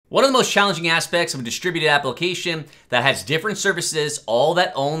One of the most challenging aspects of a distributed application that has different services, all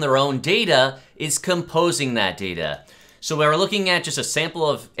that own their own data, is composing that data. So we're looking at just a sample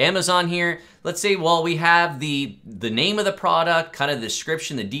of Amazon here. Let's say, well, we have the name of the product, kind of the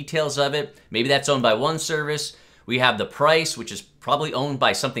description, the details of it. Maybe that's owned by one service. We have the price, which is probably owned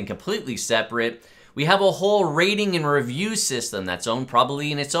by something completely separate. We have a whole rating and review system that's owned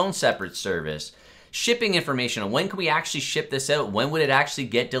probably in its own separate service. Shipping information, when can we actually ship this out? When would it actually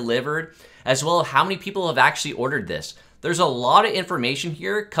get delivered? As well as how many people have actually ordered this. There's a lot of information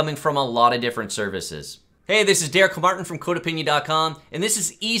here coming from a lot of different services. Hey, this is Derek Martin from CodeOpinion.com, and this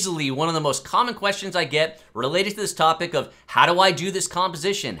is easily one of the most common questions I get related to this topic of how do I do this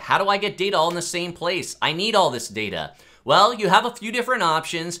composition? How do I get data all in the same place? I need all this data. Well, you have a few different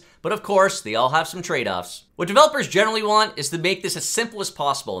options, but of course, they all have some trade-offs. What developers generally want is to make this as simple as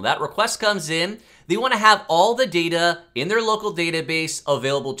possible. That request comes in, they want to have all the data in their local database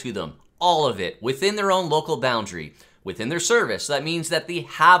available to them. All of it, within their own local boundary, within their service. That means that they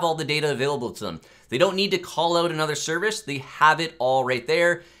have all the data available to them. They don't need to call out another service, they have it all right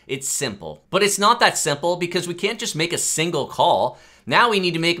there. It's simple. But it's not that simple because we can't just make a single call. Now we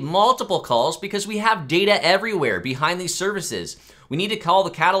need to make multiple calls because we have data everywhere behind these services. We need to call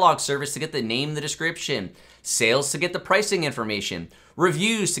the catalog service to get the name and the description, sales to get the pricing information,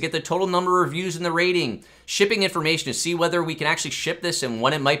 reviews to get the total number of reviews and the rating, shipping information to see whether we can actually ship this and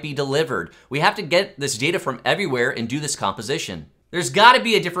when it might be delivered. We have to get this data from everywhere and do this composition. There's got to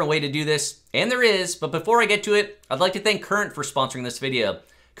be a different way to do this, and there is, but before I get to it, I'd like to thank Kurrent for sponsoring this video.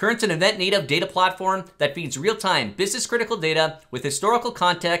 Kurrent's an event-native data platform that feeds real-time, business-critical data with historical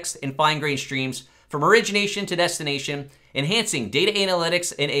context and fine-grained streams from origination to destination, enhancing data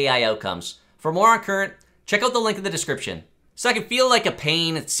analytics and AI outcomes. For more on Kurrent, check out the link in the description. So I can feel like a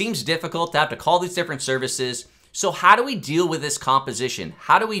pain. It seems difficult to have to call these different services. So how do we deal with this composition?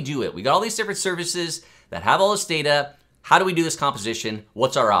 How do we do it? We got all these different services that have all this data. How do we do this composition?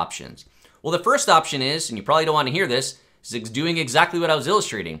 What's our options? Well, the first option is, and you probably don't want to hear this, is doing exactly what I was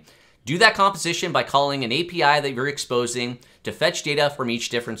illustrating. Do that composition by calling an API that you're exposing to fetch data from each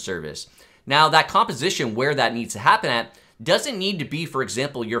different service. Now, that composition, where that needs to happen at, doesn't need to be, for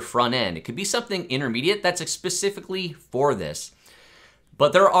example, your front end. It could be something intermediate that's specifically for this.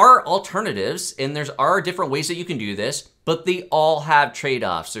 But there are alternatives, and there are different ways that you can do this, but they all have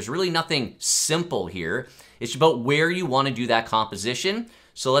trade-offs. There's really nothing simple here. It's about where you want to do that composition.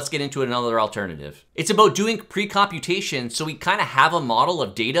 So let's get into another alternative. It's about doing pre-computation so we kind of have a model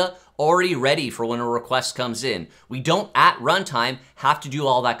of data already ready for when a request comes in. We don't, at runtime, have to do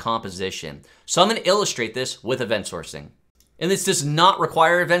all that composition. So I'm going to illustrate this with event sourcing. And this does not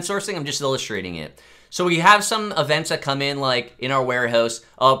require event sourcing, I'm just illustrating it. So we have some events that come in, like in our warehouse,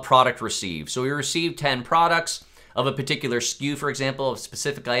 a product received. So we receive 10 products of a particular SKU, for example, of a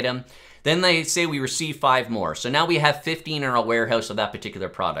specific item. Then they say we receive 5 more. So now we have 15 in our warehouse of that particular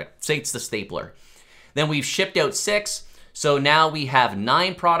product. Say it's the stapler. Then we've shipped out 6. So now we have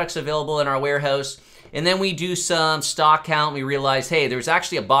 9 products available in our warehouse. And then we do some stock count. We realize, hey, there's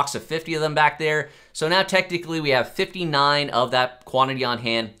actually a box of 50 of them back there. So now technically we have 59 of that quantity on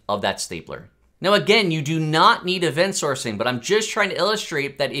hand of that stapler. Now again, you do not need event sourcing, but I'm just trying to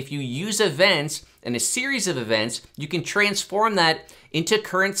illustrate that if you use events and a series of events, you can transform that into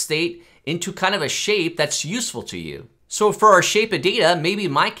current state, into kind of a shape that's useful to you. So for our shape of data, maybe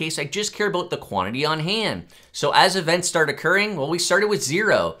in my case, I just care about the quantity on hand. So as events start occurring, well, we started with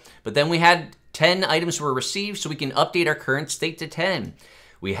 0, but then we had 10 items were received, so we can update our current state to 10.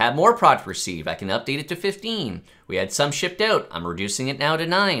 We had more product received, I can update it to 15. We had some shipped out, I'm reducing it now to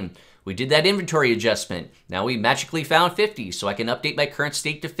 9. We did that inventory adjustment. Now we magically found 50, so I can update my current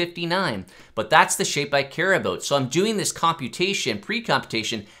state to 59. But that's the shape I care about. So I'm doing this computation,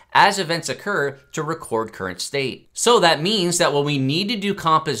 pre-computation, as events occur to record current state. So that means that when we need to do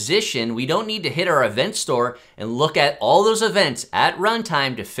composition, we don't need to hit our event store and look at all those events at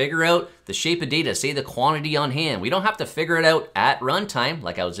runtime to figure out the shape of data, say the quantity on hand. We don't have to figure it out at runtime,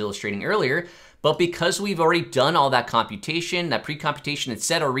 like I was illustrating earlier. But because we've already done all that computation, that pre-computation, and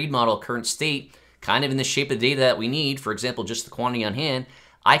set our read model current state kind of in the shape of the data that we need, for example, just the quantity on hand,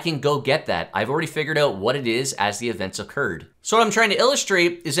 I can go get that. I've already figured out what it is as the events occurred. So what I'm trying to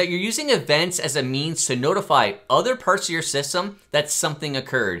illustrate is that you're using events as a means to notify other parts of your system that something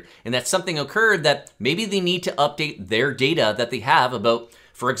occurred. And that something occurred that maybe they need to update their data that they have about,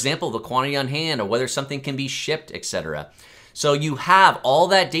 for example, the quantity on hand or whether something can be shipped, etc. So you have all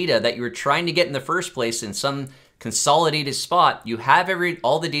that data that you were trying to get in the first place in some consolidated spot, you have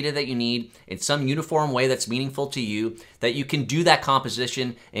all the data that you need in some uniform way that's meaningful to you, that you can do that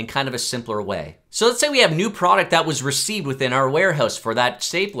composition in kind of a simpler way. So let's say we have new product that was received within our warehouse for that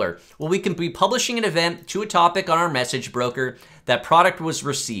stapler. Well, we can be publishing an event to a topic on our message broker. That product was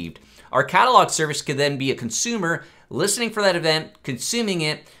received. Our catalog service could then be a consumer listening for that event, consuming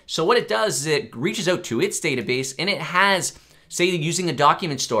it. So what it does is it reaches out to its database and it has, say using a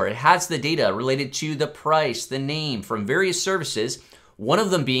document store, it has the data related to the price, the name from various services. One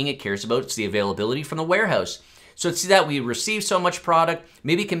of them being it cares about is the availability from the warehouse. So to see that we receive so much product,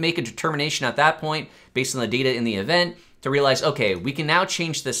 maybe it can make a determination at that point based on the data in the event to realize, okay, we can now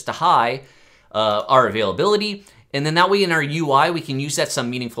change this to high, our availability. And then that way in our UI, we can use that some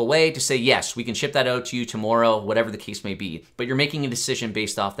meaningful way to say, yes, we can ship that out to you tomorrow, whatever the case may be. But you're making a decision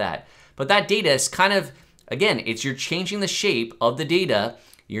based off that. But that data is kind of, again, you're changing the shape of the data.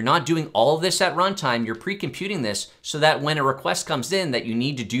 You're not doing all of this at runtime. You're pre-computing this so that when a request comes in that you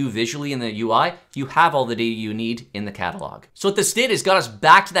need to do visually in the UI, you have all the data you need in the catalog. So what this did is got us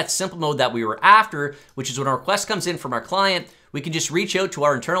back to that simple mode that we were after, which is when a request comes in from our client, we can just reach out to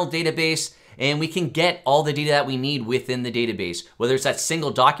our internal database and we can get all the data that we need within the database. Whether it's that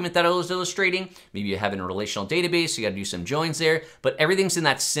single document that I was illustrating, maybe you have in a relational database, you gotta do some joins there, but everything's in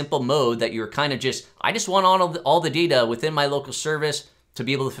that simple mode that you're kind of just, I just want all the data within my local service to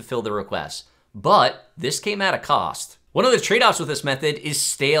be able to fulfill the request. But this came at a cost. One of the trade-offs with this method is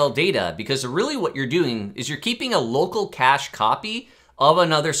stale data, because really what you're doing is you're keeping a local cache copy of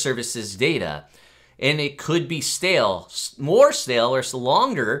another service's data. And it could be stale, more stale or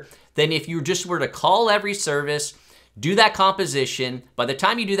longer than if you just were to call every service, do that composition. By the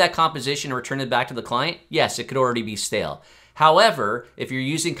time you do that composition and return it back to the client, yes, it could already be stale. However, if you're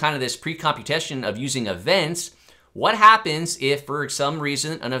using kind of this pre-computation of using events, what happens if for some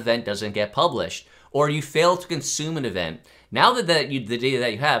reason an event doesn't get published or you fail to consume an event? Now that the data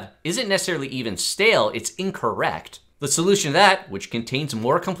that you have isn't necessarily even stale, it's incorrect. The solution to that, which contains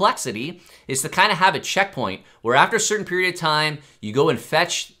more complexity, is to kind of have a checkpoint where after a certain period of time, you go and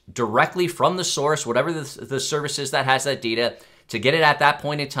fetch directly from the source, whatever the service is that has that data, to get it at that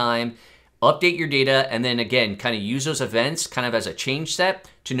point in time, update your data, and then again, kind of use those events kind of as a change set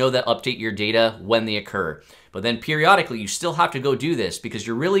to know that update your data when they occur. But then periodically, you still have to go do this because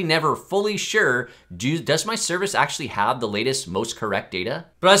you're really never fully sure, does my service actually have the latest, most correct data?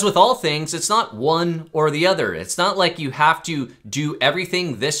 But as with all things, it's not one or the other. It's not like you have to do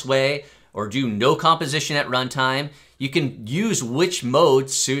everything this way or do no composition at runtime. You can use which mode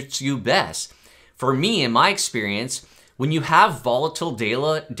suits you best. For me, in my experience, when you have volatile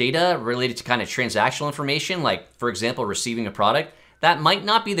data related to kind of transactional information, like for example, receiving a product, that might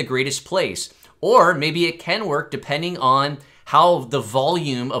not be the greatest place. Or maybe it can work depending on how the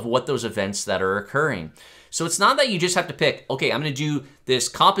volume of what those events that are occurring. So it's not that you just have to pick, okay, I'm gonna do this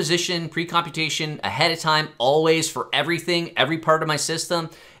composition, pre-computation ahead of time, always for everything, every part of my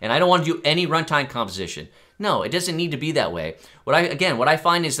system, and I don't wanna do any runtime composition. No, it doesn't need to be that way. What I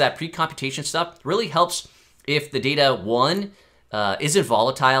find is that pre-computation stuff really helps if the data, one, isn't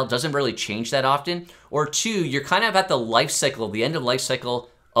volatile, doesn't really change that often, or two, you're kind of at the life cycle, the end of life cycle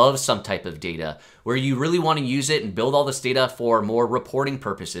of some type of data where you really want to use it and build all this data for more reporting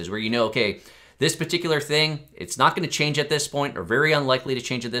purposes where you know, okay, this particular thing, it's not going to change at this point or very unlikely to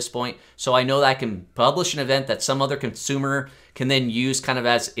change at this point. So I know that I can publish an event that some other consumer can then use kind of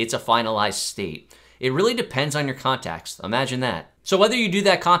as it's a finalized state. It really depends on your context. Imagine that. So whether you do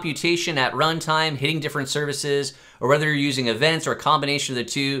that computation at runtime, hitting different services, or whether you're using events or a combination of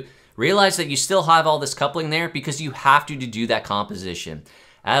the two, realize that you still have all this coupling there because you have to do that composition.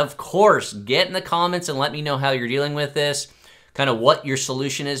 Of course, get in the comments and let me know how you're dealing with this, kind of what your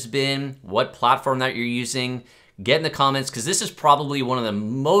solution has been, what platform that you're using. Get in the comments because this is probably one of the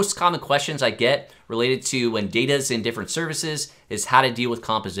most common questions I get related to when data is in different services is how to deal with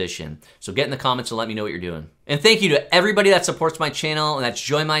composition. So get in the comments and let me know what you're doing. And thank you to everybody that supports my channel and that's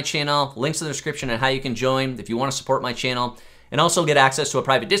joined my channel. Links in the description on how you can join if you want to support my channel and also get access to a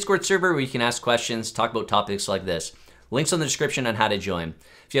private Discord server where you can ask questions, talk about topics like this. Links in the description on how to join.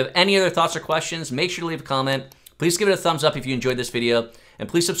 If you have any other thoughts or questions, make sure to leave a comment. Please give it a thumbs up if you enjoyed this video, and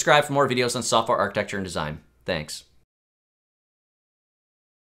please subscribe for more videos on software architecture and design. Thanks.